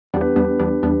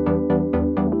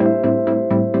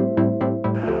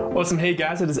Awesome. Hey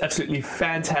guys, it is absolutely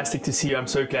fantastic to see you. I'm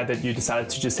so glad that you decided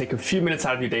to just take a few minutes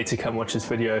out of your day to come watch this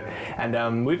video.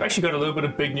 And we've actually got a little bit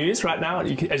of big news right now.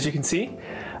 As you can see,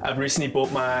 I've recently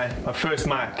bought my first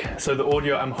mic. So the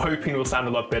audio, I'm hoping, will sound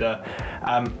a lot better.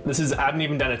 I haven't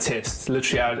even done a test.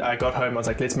 Literally, I got home, I was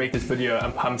like, let's make this video.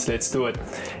 I'm pumped, let's do it.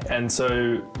 And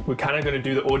so we're kind of going to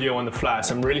do the audio on the fly.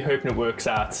 So I'm really hoping it works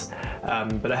out.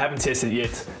 But I haven't tested it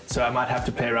yet, so I might have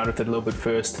to play around with it a little bit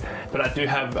first. But I do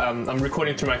have, I'm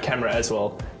recording through my camera as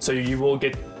well, so you will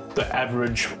get the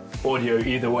average audio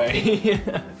either way.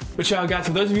 But yeah, guys,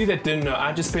 for those of you that didn't know,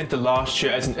 I just spent the last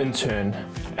year as an intern,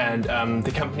 and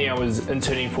the company I was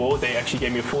interning for, they actually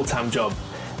gave me a full-time job.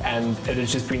 And it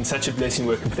has just been such a blessing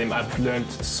working for them. I've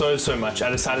learned so much. I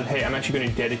decided, hey, I'm actually going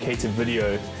to dedicate a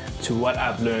video to what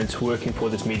I've learned working for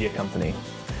this media company.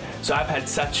 So I've had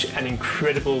such an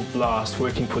incredible blast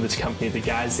working for this company. The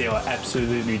guys there are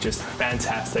absolutely just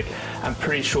fantastic. I'm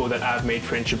pretty sure that I've made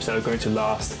friendships that are going to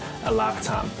last a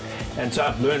lifetime. And so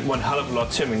I've learned one hell of a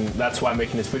lot too, and that's why I'm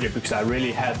making this video, because I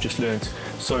really have just learned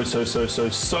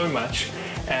so much.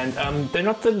 And they're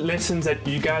not the lessons that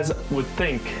you guys would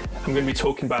think I'm going to be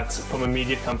talking about from a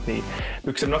media company,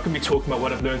 because I'm not going to be talking about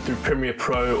what I've learned through Premiere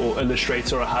Pro or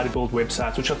Illustrator or how to build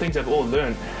websites, which are things I've all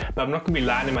learned. But I'm not going to be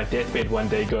lying in my deathbed one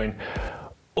day going,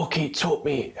 okay, taught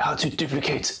me how to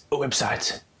duplicate a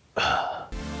website.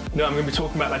 No, I'm going to be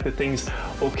talking about like the things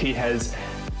Oki has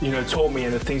taught me,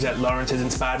 and the things that Lawrence has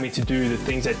inspired me to do, the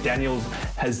things that Daniel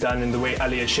has done, and the way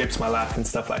Ali has shaped my life and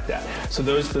stuff like that. So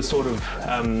those are the sort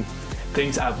of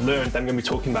things I've learned that I'm going to be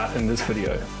talking about in this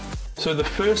video. So the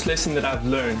first lesson that I've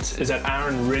learned is that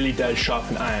iron really does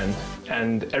sharpen iron,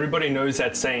 and everybody knows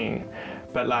that saying,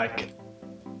 but like,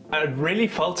 I really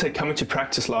felt it coming to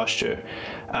practice last year.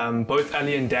 Both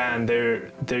Ali and Dan,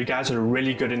 they're guys that are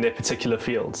really good in their particular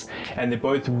fields, and they're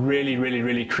both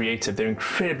really creative. They're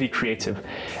incredibly creative,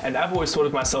 and I've always thought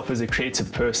of myself as a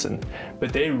creative person,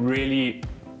 but they really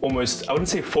almost, I wouldn't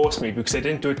say forced me, because they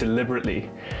didn't do it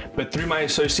deliberately, but through my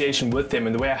association with them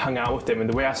and the way I hung out with them and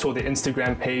the way I saw their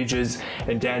Instagram pages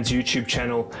and Dan's YouTube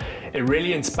channel, it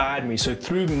really inspired me. So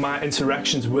through my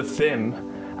interactions with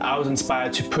them, I was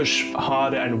inspired to push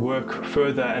harder and work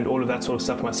further and all of that sort of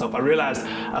stuff myself. I realized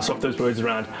I swapped those words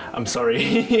around, I'm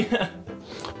sorry.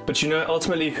 But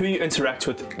ultimately who you interact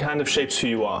with kind of shapes who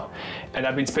you are. And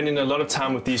I've been spending a lot of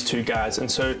time with these two guys, and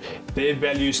so their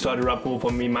values started to rub off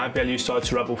on me, my values started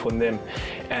to rub off on them.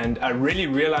 And I really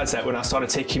realized that when I started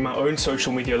taking my own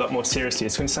social media a lot more seriously.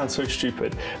 It's going to sound so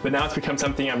stupid, but now it's become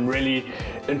something I'm really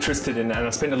interested in, and I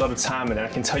spend a lot of time in it. I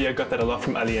can tell you I got that a lot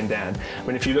from Ali and Dan.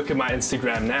 When if you look at my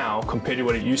Instagram now compared to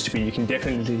what it used to be, you can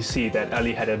definitely see that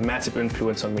Ali had a massive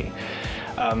influence on me.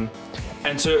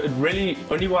 And so it really,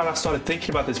 only while I started thinking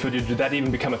about this video did that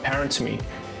even become apparent to me.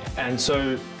 And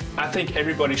so I think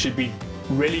everybody should be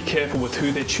really careful with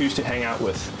who they choose to hang out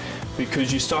with,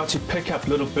 because you start to pick up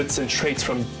little bits and traits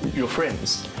from your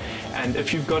friends. And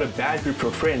if you've got a bad group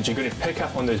of friends, you're going to pick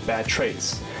up on those bad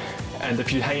traits. And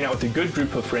if you're hanging out with a good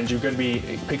group of friends, you're going to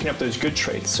be picking up those good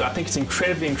traits. So I think it's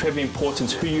incredibly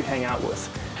important who you hang out with,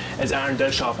 as iron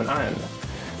does sharpen iron.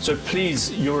 So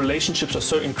please, your relationships are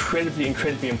so incredibly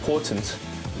important.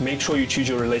 Make sure you choose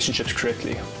your relationships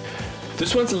correctly.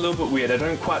 This one's a little bit weird. I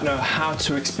don't quite know how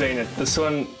to explain it. This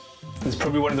one is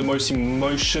probably one of the most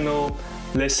emotional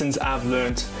lessons I've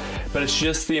learned, but it's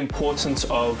just the importance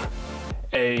of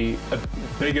a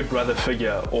bigger brother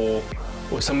figure or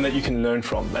someone that you can learn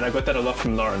from. And I got that a lot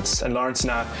from Lawrence. And Lawrence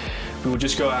and I, we would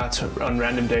just go out on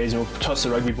random days and we'll toss a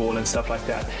rugby ball and stuff like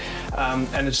that.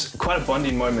 And it's quite a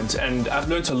bonding moment. And I've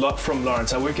learned a lot from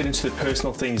Lawrence. I won't get into the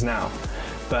personal things now,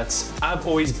 but I've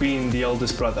always been the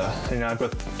eldest brother. I've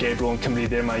got Gabriel and Kimberly,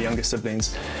 they're my younger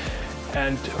siblings.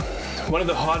 And one of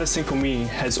the hardest things for me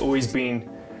has always been,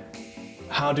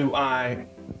 how do I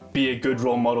be a good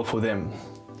role model for them?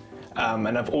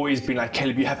 And I've always been like,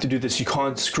 Caleb, you have to do this. You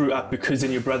can't screw up, because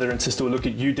then your brother and sister will look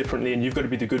at you differently, and you've got to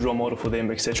be the good role model for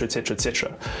them, etc, etc,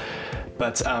 etc.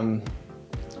 But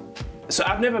so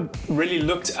I've never really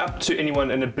looked up to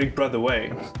anyone in a big brother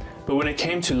way. But when it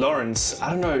came to Lawrence, I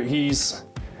don't know, he's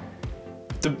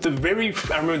I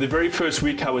remember the very first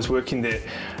week I was working there,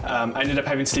 I ended up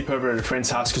having to sleep over at a friend's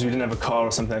house because we didn't have a car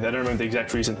or something like that. I don't remember the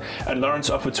exact reason. And Lawrence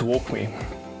offered to walk me.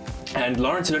 And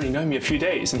Lawrence had only known me a few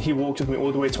days, and he walked with me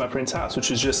all the way to my friend's house, which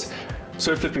was just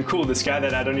so flipping cool. This guy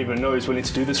that I don't even know is willing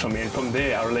to do this for me, and from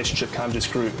there our relationship kind of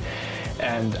just grew.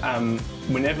 And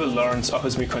whenever Lawrence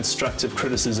offers me constructive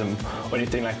criticism or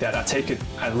anything like that,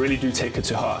 I really do take it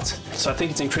to heart. So I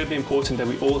think it's incredibly important that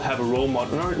we all have a role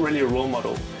model, not really a role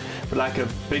model, but like a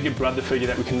bigger brother figure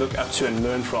that we can look up to and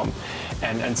learn from.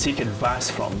 and seek advice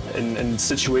from in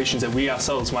situations that we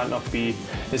ourselves might not be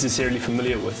necessarily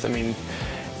familiar with. I mean,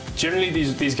 generally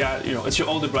these guys, you know, it's your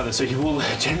older brother, so he will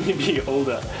generally be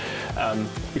older.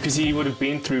 Because he would have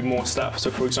been through more stuff.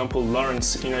 So for example,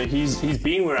 Lawrence, you know, he's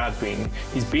been where I've been.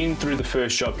 He's been through the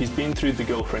first job, he's been through the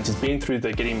girlfriends, he's been through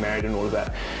the getting married and all of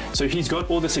that. So he's got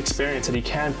all this experience that he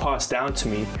can pass down to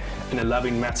me in a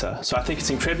loving manner. So I think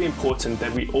it's incredibly important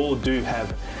that we all do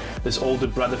have this older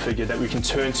brother figure that we can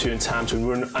turn to in times when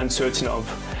we're uncertain of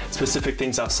specific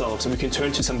things ourselves, and we can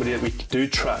turn to somebody that we do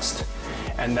trust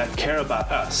and that care about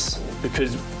us,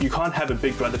 because you can't have a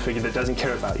big brother figure that doesn't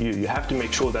care about you. You have to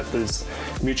make sure that there's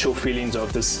mutual feelings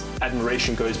of this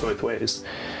admiration goes both ways.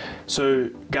 So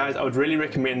guys, I would really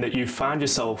recommend that you find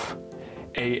yourself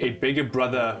a bigger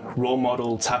brother role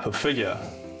model type of figure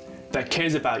that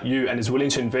cares about you and is willing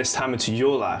to invest time into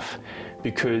your life,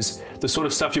 because the sort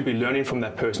of stuff you'll be learning from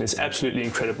that person is absolutely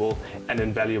incredible and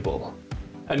invaluable.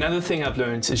 Another thing I've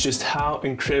learned is just how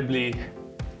incredibly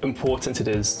important it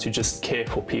is to just care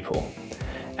for people.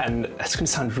 And that's going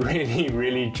to sound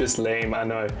really just lame, I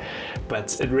know,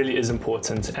 but it really is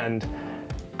important. And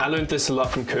I learned this a lot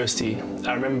from Kirsty.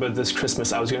 I remember this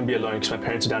Christmas I was going to be alone because my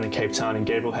parents were down in Cape Town and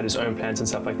Gabriel had his own plans and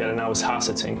stuff like that, and I was house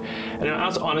sitting. And I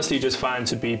was honestly just fine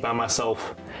to be by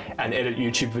myself and edit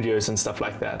YouTube videos and stuff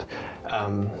like that,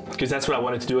 because that's what I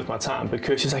wanted to do with my time. But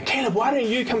Kirsty's like, Caleb, why don't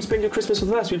you come spend your Christmas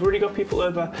with us? We've already got people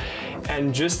over.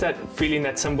 And just that feeling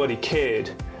that somebody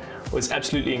cared was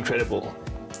absolutely incredible.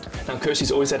 Now,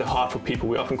 Kirsty's always had a heart for people.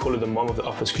 We often call her the mom of the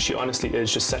office because she honestly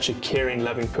is just such a caring,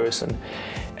 loving person.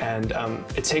 And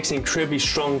it takes an incredibly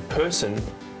strong person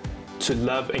to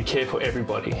love and care for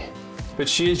everybody. But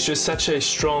she is just such a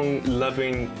strong,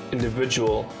 loving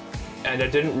individual. And I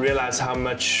didn't realize how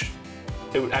much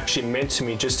it actually meant to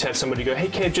me just to have somebody go, hey,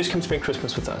 Caleb, just come spend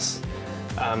Christmas with us.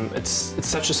 It's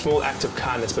such a small act of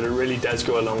kindness, but it really does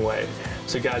go a long way.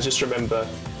 So guys, just remember,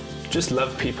 just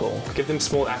love people, give them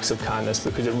small acts of kindness,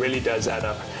 because it really does add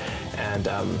up. And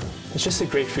it's just a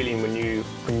great feeling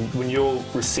when you're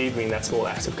receiving that small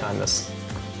act of kindness.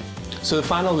 So the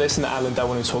final lesson that I learned that I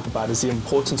want to talk about is the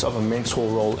importance of a mentor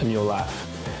role in your life,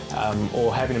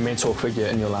 or having a mentor figure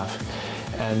in your life.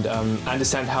 And I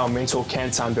understand how a mentor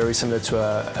can sound very similar to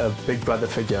a big brother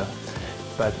figure,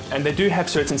 and they do have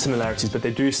certain similarities, but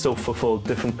they do still fulfill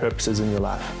different purposes in your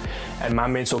life. And my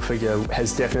mentor figure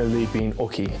has definitely been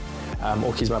Oki.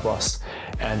 Oki's my boss.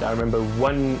 And I remember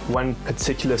one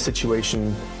particular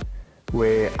situation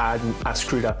where I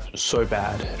screwed up so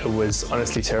bad. It was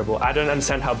honestly terrible. I don't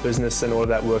understand how business and all of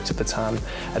that worked at the time.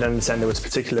 I don't understand there was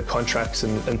particular contracts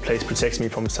in place protects me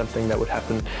from something that would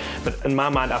happen. But in my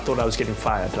mind, I thought I was getting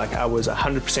fired. Like, I was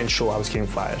 100% sure I was getting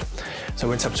fired. So I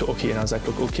went up to Oki and I was like,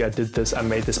 look, Oki, I did this, I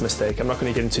made this mistake. I'm not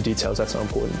going to get into details, that's not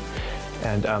important.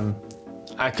 And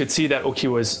I could see that Oki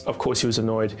was, of course, he was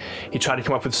annoyed. He tried to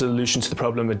come up with a solution to the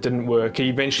problem. It didn't work. He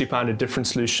eventually found a different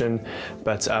solution,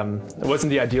 but it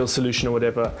wasn't the ideal solution or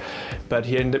whatever. But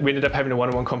we ended up having a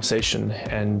one-on-one conversation,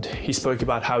 and he spoke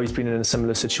about how he's been in a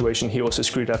similar situation. He also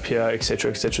screwed up here,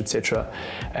 etc., etc., etc.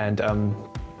 And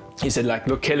he said, like,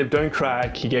 look, Caleb, don't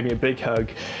cry. He gave me a big hug.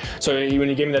 So when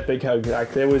he gave me that big hug,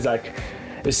 like, there was like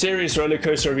a serious roller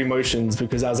coaster of emotions,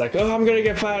 because I was like, oh, I'm gonna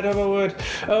get fired, oh my word,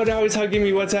 oh, now he's hugging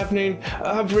me, what's happening,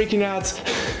 oh, I'm freaking out.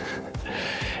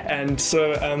 And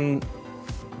so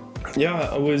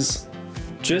yeah, it was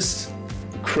just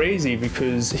crazy,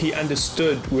 because he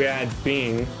understood where I'd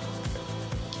been,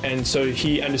 and so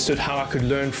he understood how I could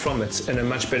learn from it in a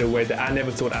much better way that I never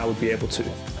thought I would be able to.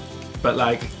 But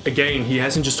like, again, he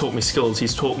hasn't just taught me skills,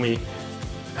 he's taught me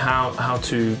how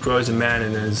to grow as a man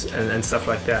and stuff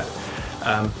like that.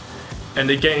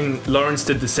 And again, Lawrence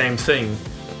did the same thing,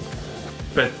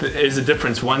 but there's a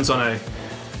difference. One's on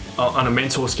a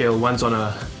mentor scale, one's on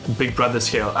a big brother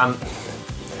scale. I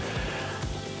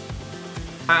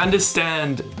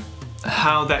understand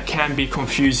how that can be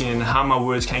confusing and how my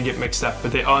words can get mixed up,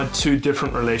 but they are two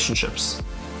different relationships.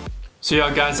 So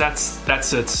yeah, guys,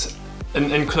 that's it.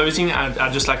 In closing,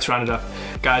 I'd just like to round it up.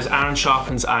 Guys, iron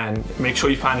sharpens iron. Make sure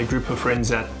you find a group of friends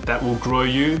that will grow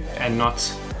you and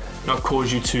not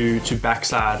cause you to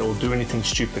backslide or do anything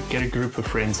stupid. Get a group of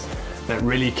friends that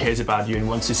really cares about you and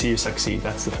wants to see you succeed.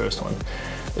 That's the first one.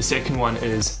 The second one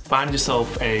is find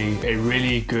yourself a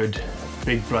really good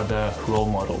big brother role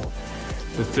model.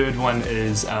 The third one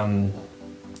is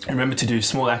remember to do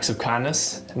small acts of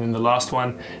kindness. And then the last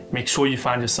one, make sure you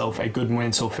find yourself a good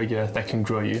mentor figure that can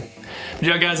grow you. But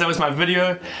yeah, guys, that was my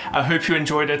video. I hope you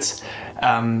enjoyed it.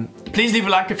 Please leave a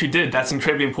like if you did, that's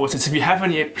incredibly important. If you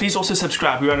haven't yet, please also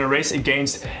subscribe. We're on a race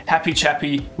against Happy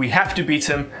Chappy. We have to beat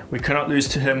him, we cannot lose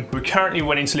to him. We're currently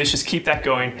winning, so let's just keep that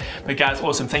going. But guys,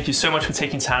 awesome, thank you so much for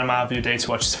taking time out of your day to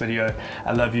watch this video.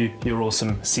 I love you, you're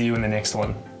awesome. See you in the next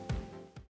one.